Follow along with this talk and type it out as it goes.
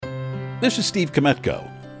This is Steve Kometko.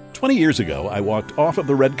 20 years ago, I walked off of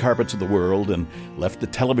the red carpets of the world and left the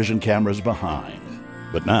television cameras behind.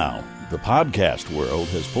 But now, the podcast world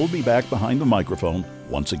has pulled me back behind the microphone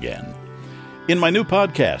once again. In my new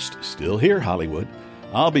podcast, Still Here Hollywood,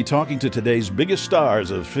 I'll be talking to today's biggest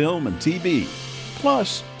stars of film and TV,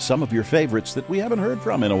 plus some of your favorites that we haven't heard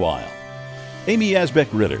from in a while. Amy Yasbeck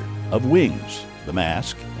Ritter of Wings, The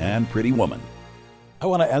Mask, and Pretty Woman. I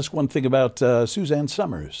want to ask one thing about Suzanne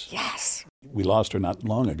Summers. Yes. We lost her not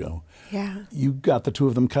long ago. Yeah. You got the two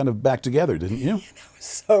of them kind of back together, didn't you? That was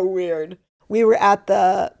so weird. We were at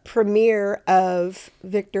the premiere of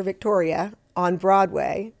Victor Victoria on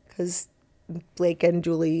Broadway because Blake and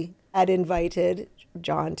Julie had invited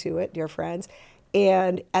John to it, dear friends.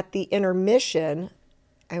 And at the intermission,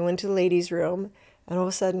 I went to the ladies' room, and all of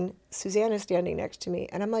a sudden, Suzanne is standing next to me.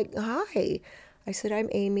 And I'm like, hi. I said, I'm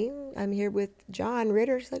Amy. I'm here with John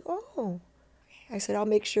Ritter. She's like, oh. I said, I'll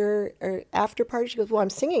make sure, or after party. She goes, well, I'm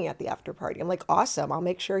singing at the after party. I'm like, awesome. I'll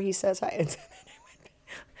make sure he says hi. And so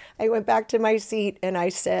then I went back to my seat and I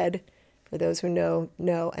said, for those who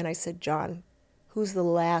know. And I said, John, who's the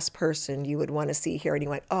last person you would want to see here? And he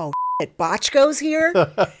went, oh, shit, Bochco's here?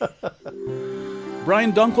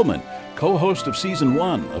 Brian Dunkelman, co-host of Season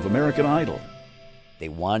 1 of American Idol. They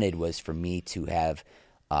wanted was for me to have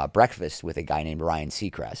breakfast with a guy named Ryan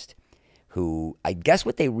Seacrest, who I guess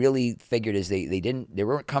what they really figured is they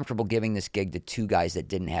weren't comfortable giving this gig to two guys that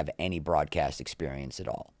didn't have any broadcast experience at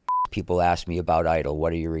all. People ask me about Idol,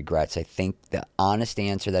 what are your regrets? I think the honest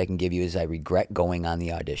answer that I can give you is I regret going on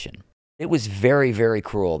the audition. It was very, very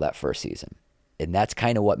cruel that first season. And that's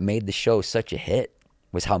kind of what made the show such a hit,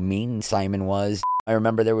 was how mean Simon was. I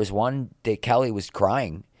remember there was one day Kelly was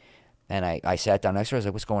crying, and I sat down next to her. I was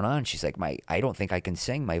like, what's going on? She's like, I don't think I can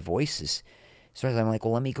sing. My voice is... So I'm like,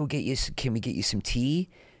 well, let me go get you, can we get you some tea?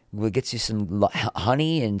 We'll get you some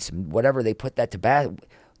honey and some whatever. They put that to bed.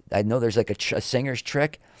 I know there's like a singer's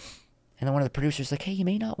trick. And then one of the producers like, hey, you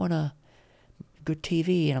may not want a good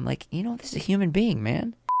TV. And I'm like, this is a human being,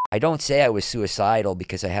 man. I don't say I was suicidal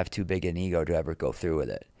because I have too big an ego to ever go through with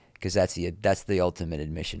it. Because that's the ultimate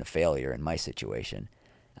admission of failure in my situation.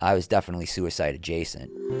 I was definitely suicide adjacent.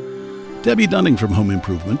 Debbie Dunning from Home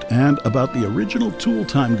Improvement, and about the original Tool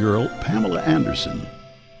Time girl, Pamela Anderson.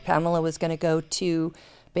 Pamela was going to go to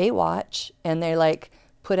Baywatch, and they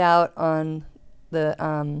put out on the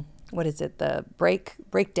the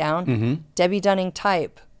breakdown, Debbie Dunning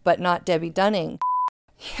type, but not Debbie Dunning.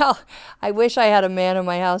 Yeah, I wish I had a man in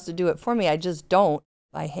my house to do it for me. I just don't.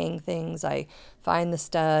 I hang things, I find the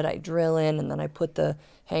stud, I drill in, and then I put the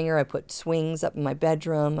hanger, I put swings up in my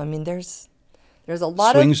bedroom. I mean, there's a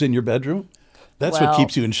lot of... Swings in your bedroom? That's what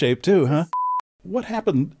keeps you in shape too, huh? What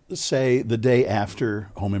happened, say, the day after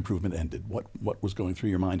Home Improvement ended? What was going through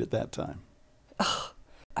your mind at that time?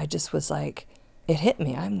 I just was like, it hit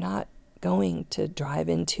me. I'm not going to drive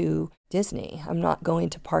into Disney. I'm not going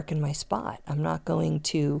to park in my spot. I'm not going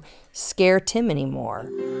to scare Tim anymore.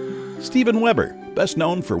 Steven Weber, best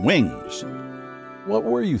known for Wings. What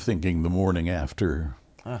were you thinking the morning after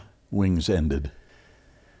Wings ended?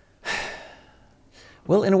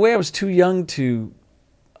 Well, in a way, I was too young to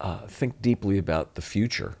think deeply about the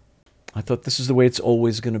future. I thought this is the way it's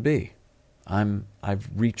always going to be. I've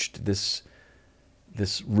reached this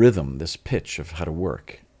rhythm, this pitch of how to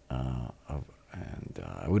work, and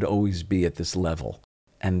I would always be at this level.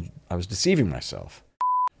 And I was deceiving myself.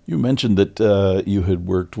 You mentioned that you had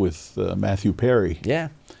worked with Matthew Perry. Yeah.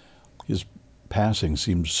 His passing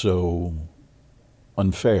seems so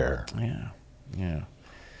unfair. Yeah.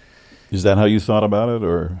 Is that how you thought about it,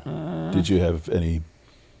 or did you have any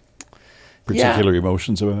particular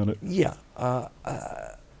emotions about it? Yeah.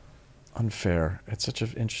 Unfair. It's such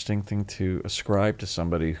an interesting thing to ascribe to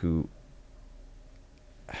somebody who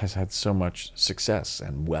has had so much success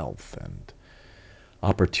and wealth and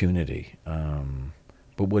opportunity.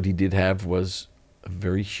 But what he did have was a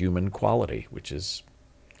very human quality, which is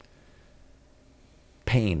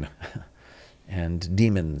pain and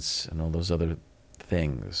demons and all those other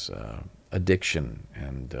things, addiction,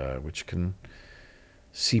 and which can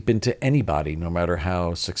seep into anybody, no matter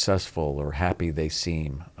how successful or happy they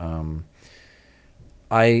seem.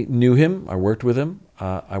 I knew him. I worked with him.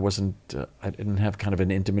 I didn't have kind of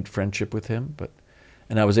an intimate friendship with him,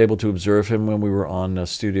 and I was able to observe him when we were on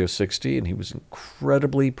Studio 60, and he was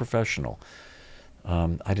incredibly professional.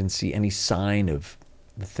 I didn't see any sign of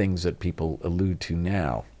the things that people allude to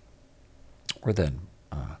now, or then,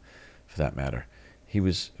 for that matter. He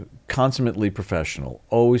was consummately professional,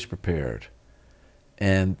 always prepared,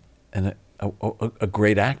 and a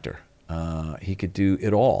great actor. He could do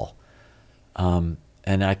it all.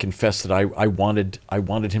 And I confess that I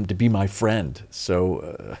wanted him to be my friend.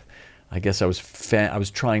 So I guess I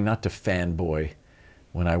was trying not to fanboy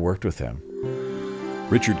when I worked with him.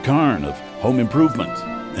 Richard Karn of Home Improvement.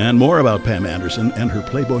 And more about Pam Anderson and her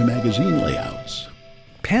Playboy magazine layouts.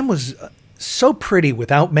 Pam was so pretty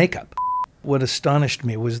without makeup. What astonished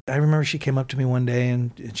me was, I remember she came up to me one day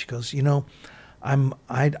and she goes, you know,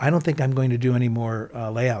 I don't think I'm going to do any more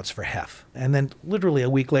layouts for Hef. And then literally a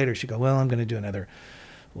week later, she goes, well, I'm going to do another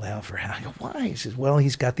layout for Hef. I go, why? She says, well,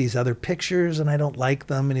 he's got these other pictures and I don't like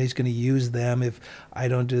them and he's going to use them if I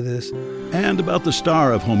don't do this. And about the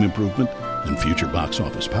star of Home Improvement and future box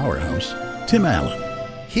office powerhouse, Tim Allen.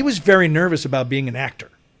 He was very nervous about being an actor.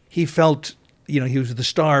 He felt, he was the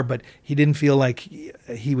star, but he didn't feel like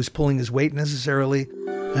he was pulling his weight necessarily.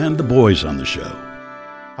 And the boys on the show.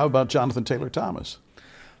 How about Jonathan Taylor Thomas?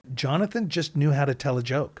 Jonathan just knew how to tell a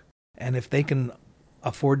joke. And if they can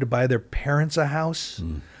afford to buy their parents a house,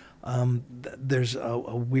 there's a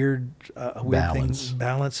weird balance.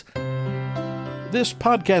 This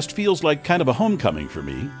podcast feels like kind of a homecoming for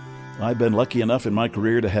me. I've been lucky enough in my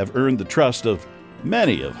career to have earned the trust of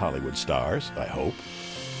many of Hollywood stars, I hope,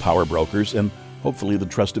 power brokers, and hopefully the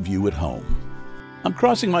trust of you at home. I'm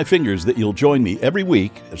crossing my fingers that you'll join me every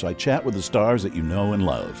week as I chat with the stars that you know and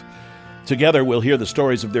love. Together, we'll hear the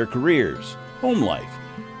stories of their careers, home life,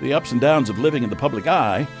 the ups and downs of living in the public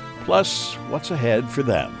eye, plus what's ahead for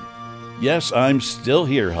them. Yes, I'm still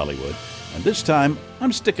here, Hollywood, and this time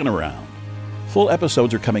I'm sticking around. Full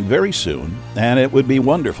episodes are coming very soon, and it would be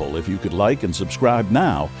wonderful if you could like and subscribe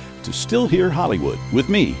now to Still Here Hollywood with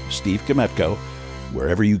me, Steve Kometko,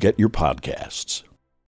 wherever you get your podcasts.